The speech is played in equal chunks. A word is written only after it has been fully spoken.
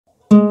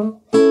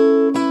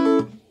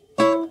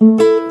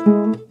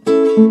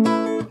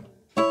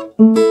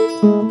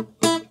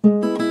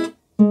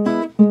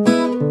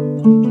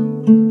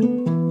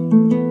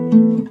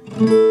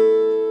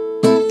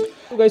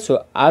So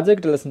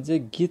आजको lesson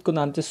चाहिँ गीतको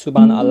नाम चाहिँ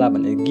सुभानअल्लाह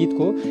भन्ने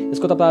गीतको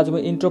यसको तपाईलाई आज म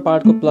इन्ट्रो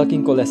पार्टको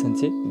प्लकिङको लेसन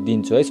चाहिँ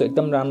दिन्छु है। सो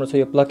एकदम राम्रो छ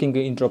यो प्लकिङको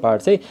इन्ट्रो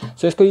पार्ट चाहिँ।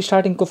 सो यसको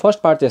स्टार्टिङको फर्स्ट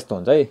पार्ट चाहिँ यस्तो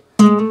हुन्छ है।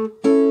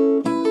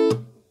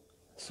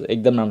 सो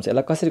एकदम राम्रो छ।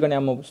 यसलाई कसरी गर्ने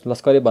अब म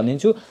लस्करै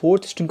भनिदिन्छु।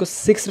 4th स्ट्रिङको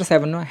 6 र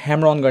 7 मा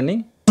ह्यामर अन गर्ने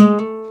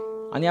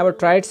अनि अब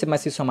ट्राइड सेपमा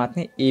चाहिँ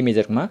समात्ने ए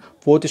मेजरमा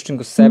 4th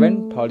स्ट्रिङको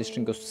 7, 3rd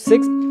स्ट्रिङको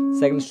 6,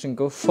 2nd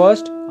स्ट्रिङको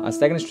 1st,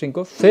 2nd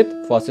स्ट्रिङको 5th,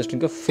 1st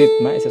स्ट्रिङको 5th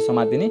मा यसरी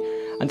समात्दिने।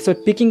 अनि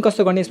त्यसपछि पिकिङ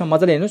कस्तो गर्ने यसमा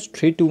मजाले हेर्नुस्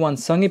 3 2 1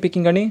 सँगै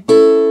पिकिङ गर्ने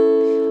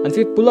अनि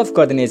फेरि पुल अफ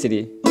गर्दिने यसरी।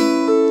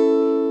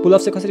 पुल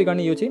अफ चाहिँ कसरी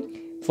गर्ने यो चाहिँ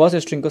 1st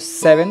स्ट्रिङको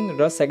 7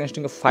 र 2nd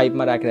स्ट्रिङको 5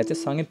 मा राखेर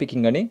चाहिँ सँगै पिकिङ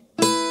गर्ने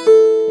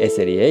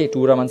यसरी है।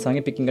 2 र 1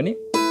 सँगै पिकिङ गर्ने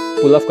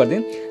पुल अफ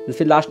गरिदिने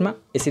फेरि लास्टमा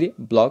यसरी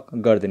ब्लक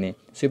गरिदिने।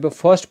 सो यो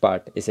फर्स्ट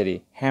पार्ट यसरी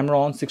ह्यामर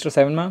अन 6 र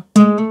 7 मा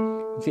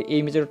फेरि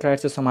ए मेजर ट्राइड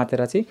चाहिँ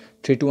समातेर चाहिँ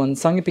 3 2 1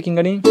 सँगै पिकिङ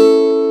गर्ने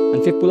अनि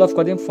फेरि पुल अफ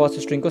गरिदिने 1st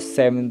स्ट्रिङको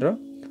 7 र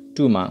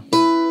 2 मा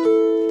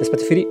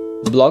त्यसपछि फेरि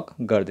ब्लक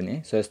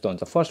गरिदिने। सो यस्तो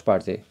हुन्छ फर्स्ट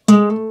पार्ट चाहिँ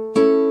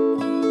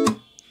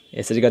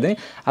यसरी गरिदिने।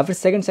 अब फेरि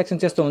सेकेन्ड सेक्सन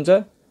चाहिँ यस्तो हुन्छ।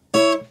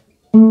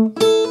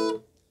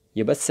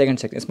 यो बस सेकेन्ड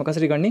सेक्सन यसमा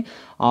कसरी गर्ने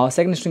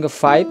 2nd स्ट्रिङको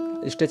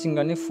 5 स्ट्रेचिङ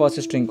गर्ने 1st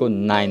स्ट्रिङको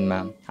 9 मा।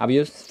 अब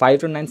यो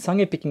 5 र 9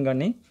 सँगै पिकिङ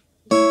गर्ने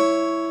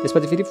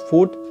त्यसपछि फेरि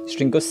 4th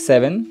स्ट्रिङको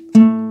 7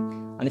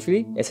 अनि फेरि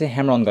यसरी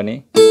ह्यामर अन गर्ने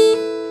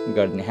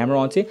ह्यामर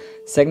अन चाहिँ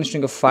 2nd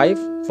स्ट्रिङको 5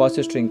 1st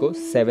स्ट्रिङको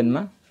 7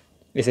 मा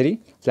यसरी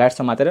फ्ल्याट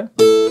समातेर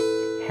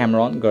ह्यामर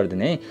अन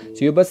गरिदिने है।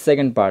 सो यो बस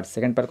सेकेन्ड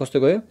पार्ट कस्तो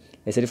गयो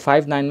यसरी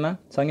 5 9 मा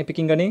सँगै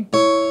पिकिङ गर्ने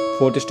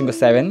 4th स्ट्रिङको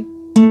 7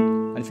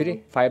 अनि फेरि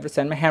 5 र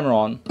 7 मा ह्यामर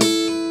अन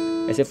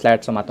यसरी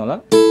फ्ल्याट समात्नु होला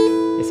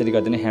यसरी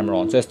गरिदिने ह्यामर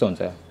अन। सो यस्तो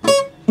हुन्छ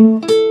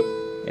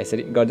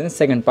यसरी गरिदिने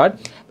सेकेन्ड पार्ट।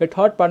 फेरि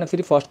थर्ड पार्टमा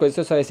फेरि फर्स्टको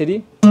यस्तो छ यसरी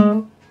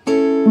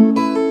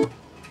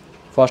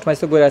फर्स्टमा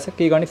यस्तो गइरहेछ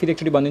के गर्ने फेरि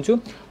एकचोटि भनिदिन्छु।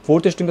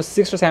 4th स्ट्रिङको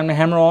 6 र 7 मा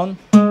ह्यामर अन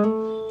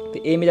त्यो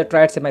ए मेजर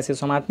ट्राइड सेपमा यसरी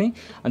समात्ने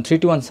अनि 3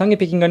 2 1 सँगै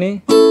पिकिङ गर्ने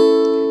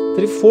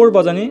फेरि 4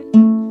 बजाउने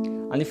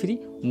अनि फेरि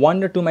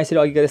 1 र 2 मा यसरी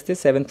अघि गरे जस्तै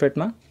 7th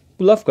फ्रेटमा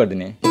पुल अफ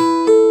गरिदिने।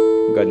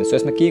 सो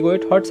यसमा के गयो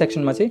थर्ड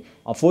सेक्सनमा चाहिँ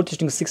 4th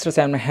स्ट्रिङको 6 र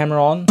 7 मा ह्यामर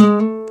अन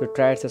फेरि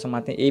ट्राइड चाहिँ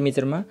समात्ने ए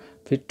मेजरमा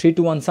फेरि 3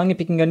 2 1 सँगै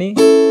पिकिङ गर्ने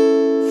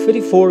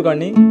फेरि 4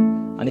 गर्ने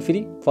अनि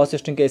फेरि 1st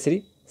स्ट्रिङको यसरी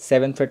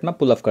 7th फ्रेटमा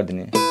पुल अफ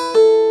गरिदिने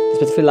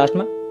त्यसपछि फेरि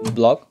लास्टमा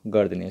ब्लक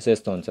गरिदिने। सो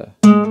यस्तो हुन्छ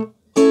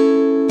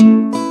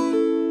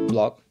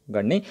ब्लक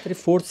गर्ने। फेरि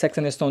 4th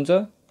सेक्सन यस्तो हुन्छ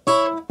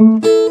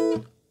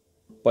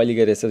पहिले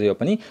गएर यसो यो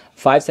पनि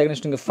 5 2nd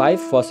स्ट्रिङको 5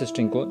 1st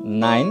स्ट्रिङको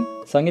 9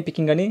 सँगै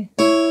पिकिङ गर्ने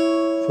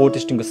 4th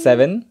स्ट्रिङको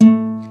 7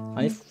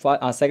 अनि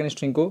 2nd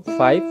स्ट्रिङको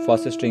 5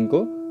 1st स्ट्रिङको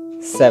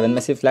 7 मा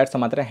यसरी फ्ल्याट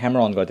समातेर ह्यामर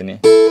अन गरिदिने।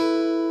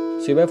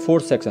 सो यो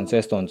 4th सेक्सन चाहिँ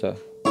यस्तो हुन्छ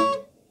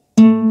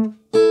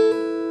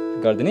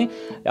गरिदिने।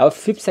 अब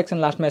 5th सेक्सन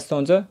लास्टमा यस्तो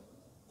हुन्छ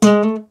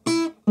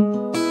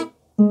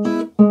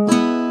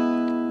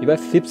यो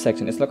 5th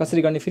सेक्सन यसलाई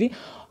कसरी गर्ने फेरि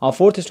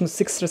 4th स्ट्रिङको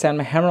 6 र 7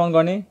 मा ह्यामर अन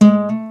गर्ने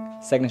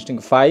 2nd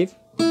स्ट्रिङको 5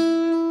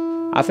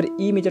 offer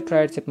E major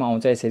tried सेपमा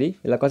आउँछ यसरी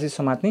यसलाई कसरी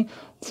समात्ने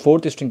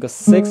 4th स्ट्रिङको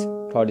 6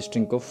 3rd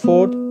स्ट्रिङको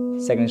 4th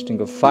 2nd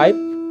स्ट्रिङको 5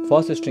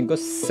 1st स्ट्रिङको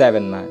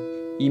 7 मा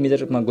ई मेजर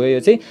रूपमा गयो यो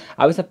चाहिँ।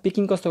 अब यसमा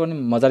पिकिङ कस्तो गर्ने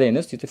मजाले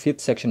हेर्नुस् यो चाहिँ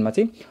 5th सेक्सनमा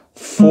चाहिँ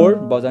 4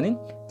 बजाउने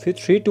फेरि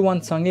 3 2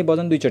 1 सँगै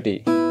बजाउने दुईचोटि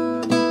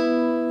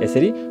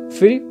यसरी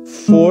फेरि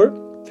 4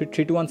 फेरि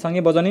 3 2 1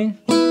 सँगै बजाउने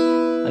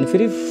अनि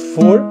फेरि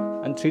 4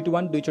 अनि 3 2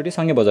 1 दुईचोटि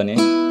सँगै बजाउने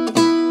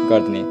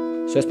गरिदिने।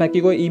 सो यसमा के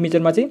गयो ई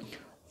मेजरमा चाहिँ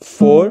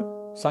 4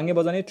 सँगै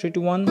बजाउने 3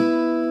 2 1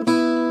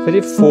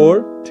 फेरि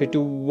 4 3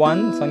 2 1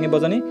 सँगै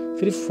बजाउने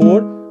फेरि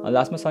 4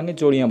 लास्टमा सँगै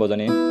जोडीमा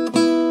बजाउने।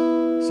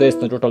 सो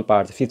यस्तो टोटल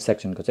पार्ट 5th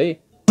सेक्सनको चाहिँ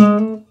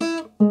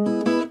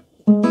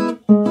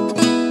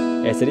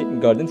यसरी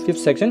गर्दिन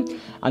 5th सेक्सन।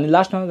 अनि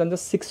लास्टमा जान्छ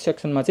 6th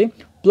सेक्सनमा चाहिँ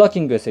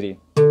प्लकिङको यसरी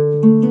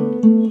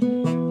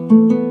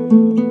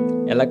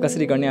यसलाई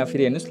कसरी गर्ने अब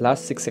फेरि हेर्नुस्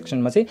लास्ट 6th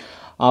सेक्सनमा चाहिँ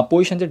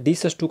पोजिसन चाहिँ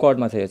D♯2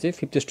 कर्डमा छ यो चाहिँ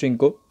 5th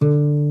स्ट्रिङको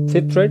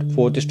 5th freight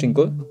 4th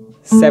स्ट्रिङको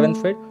 7th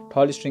freight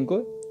 3rd स्ट्रिङको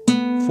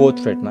 4th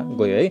फ्रेटमा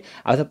गयो है।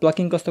 अब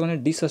प्लकिङ कस्तो गर्ने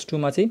D♯2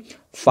 मा चाहिँ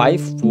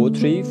 5 4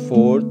 3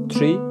 4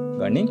 3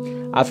 गर्ने।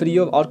 अब फेरि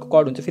यो अर्को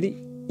कर्ड हुन्छ फेरि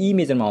ई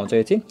मेजरमा आउँछ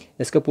यो चाहिँ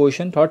यसको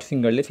position 3rd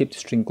फिङ्गरले 5th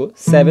स्ट्रिङको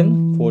 7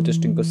 4th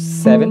स्ट्रिङको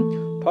 7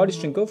 3rd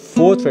स्ट्रिङको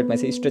 4th फ्रेटमा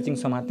चाहिँ स्ट्रेचिङ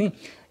समात्ने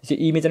चाहिँ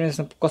ई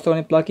मेजरमा कस्तो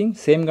गर्ने प्लकिङ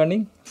सेम गर्ने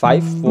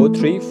 5 4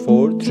 3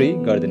 4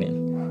 3 गरिदिने।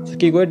 सो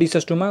के गयो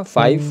D♯2 मा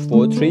 5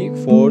 4 3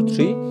 4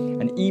 3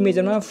 अनि ई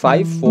मेजरमा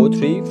 5 4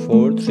 3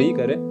 4 3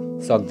 गरेर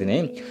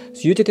सक्दिने।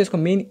 सो यो चाहिँ त्यसको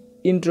मेन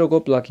इन्ट्रोको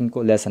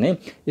प्लकिङको लेसन है।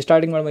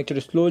 स्टार्टिङबाट म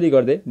एकचोटि स्लोली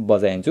गर्दै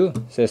बजाइन्छु।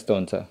 सो यस्तो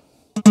हुन्छ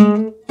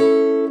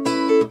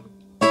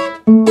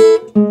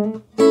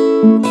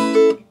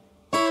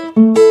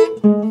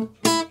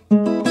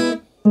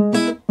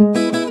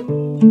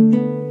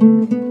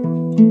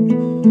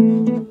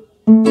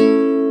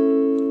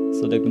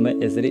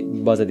यसरी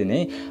बजाइदिने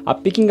है।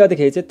 अब पिकिङ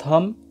गर्दाखेरि चाहिँ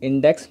थम्ब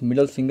इन्डेक्स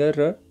मिडल फिङ्गर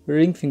र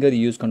रिङ फिङ्गर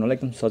युज गर्नुलाई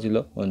एकदम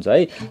सजिलो हुन्छ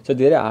है। सो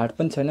धेरै हार्ड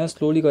पनि छैन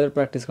स्लोली गरेर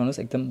प्र्याक्टिस गर्नुहोस्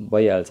एकदम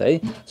भइहाल्छ है।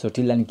 So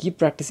till and keep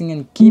practising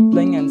and keep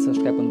playing and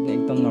subscribe गर्नु पनि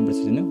एकदम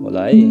नबिर्सिदिनु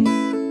होला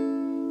है।